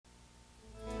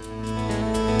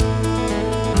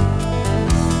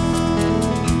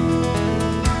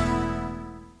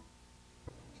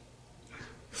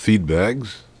feed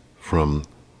bags from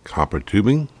copper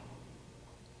tubing,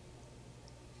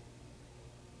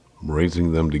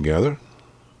 raising them together,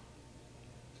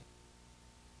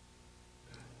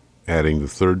 adding the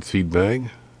third feed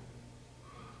bag,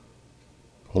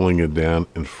 pulling it down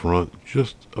in front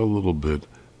just a little bit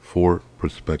for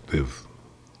perspective.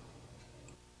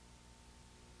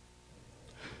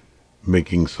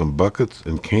 Making some buckets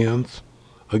and cans,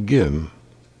 again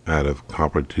out of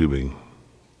copper tubing.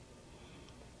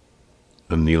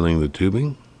 Annealing the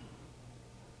tubing.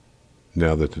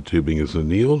 Now that the tubing is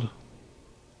annealed,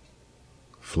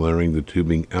 flaring the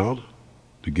tubing out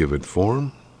to give it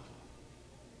form.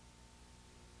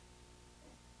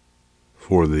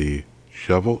 For the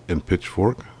shovel and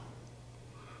pitchfork,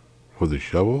 for the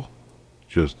shovel,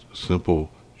 just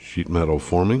simple sheet metal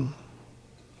forming.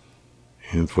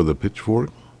 And for the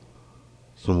pitchfork,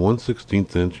 some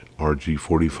 1/16 inch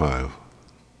RG45.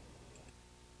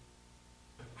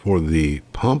 For the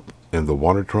pump and the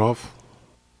water trough,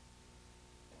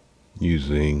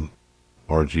 using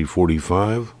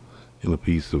RG45 and a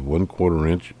piece of 1/4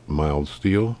 inch mild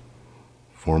steel,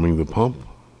 forming the pump.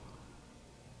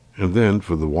 And then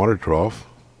for the water trough,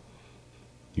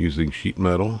 using sheet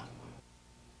metal,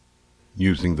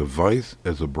 using the vise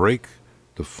as a brake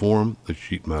to form the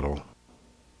sheet metal.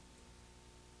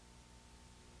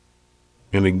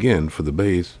 And again for the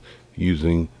base,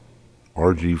 using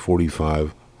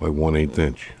RG45 by 1/8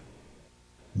 inch.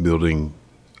 Building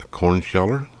a corn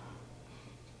sheller,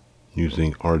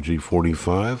 using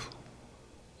RG45,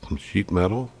 some sheet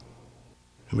metal,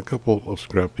 and a couple of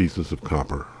scrap pieces of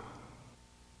copper.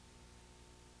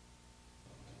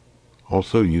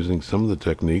 Also using some of the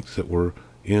techniques that were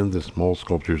in the Small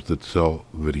Sculptures That Sell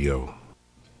video.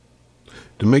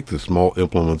 To make the small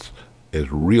implements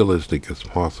as realistic as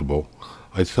possible,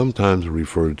 I sometimes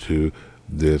refer to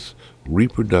this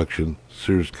reproduction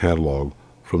Sears catalog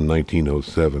from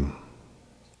 1907.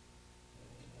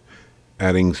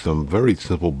 Adding some very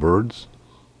simple birds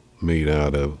made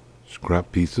out of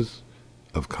scrap pieces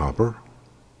of copper.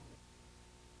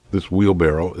 This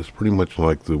wheelbarrow is pretty much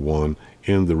like the one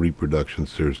in the reproduction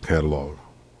Sears catalog.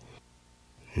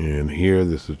 And here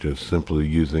this is just simply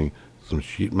using some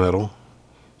sheet metal,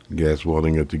 gas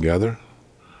welding it together,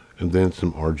 and then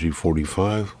some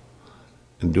RG45,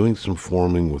 and doing some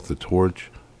forming with the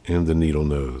torch and the needle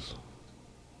nose.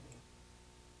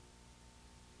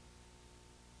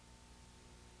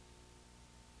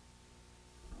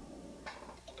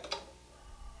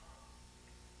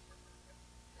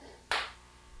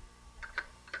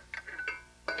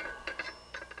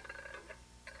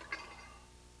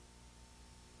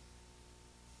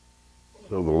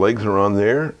 So the legs are on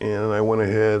there, and I went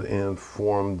ahead and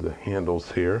formed the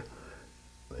handles here.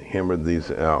 I hammered these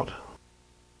out.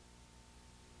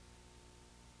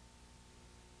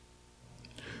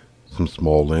 Some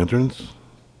small lanterns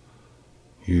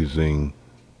using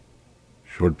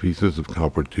short pieces of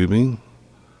copper tubing,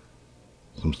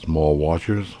 some small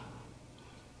washers,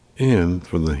 and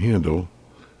for the handle,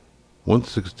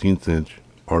 1/16 inch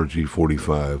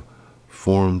RG45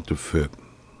 formed to fit.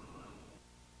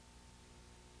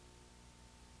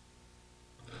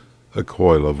 A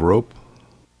coil of rope,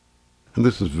 and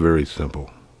this is very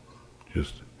simple.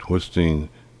 Just twisting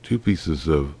two pieces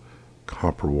of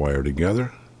copper wire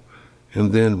together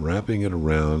and then wrapping it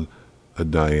around a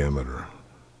diameter.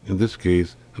 In this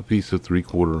case, a piece of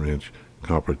 3/4 inch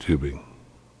copper tubing.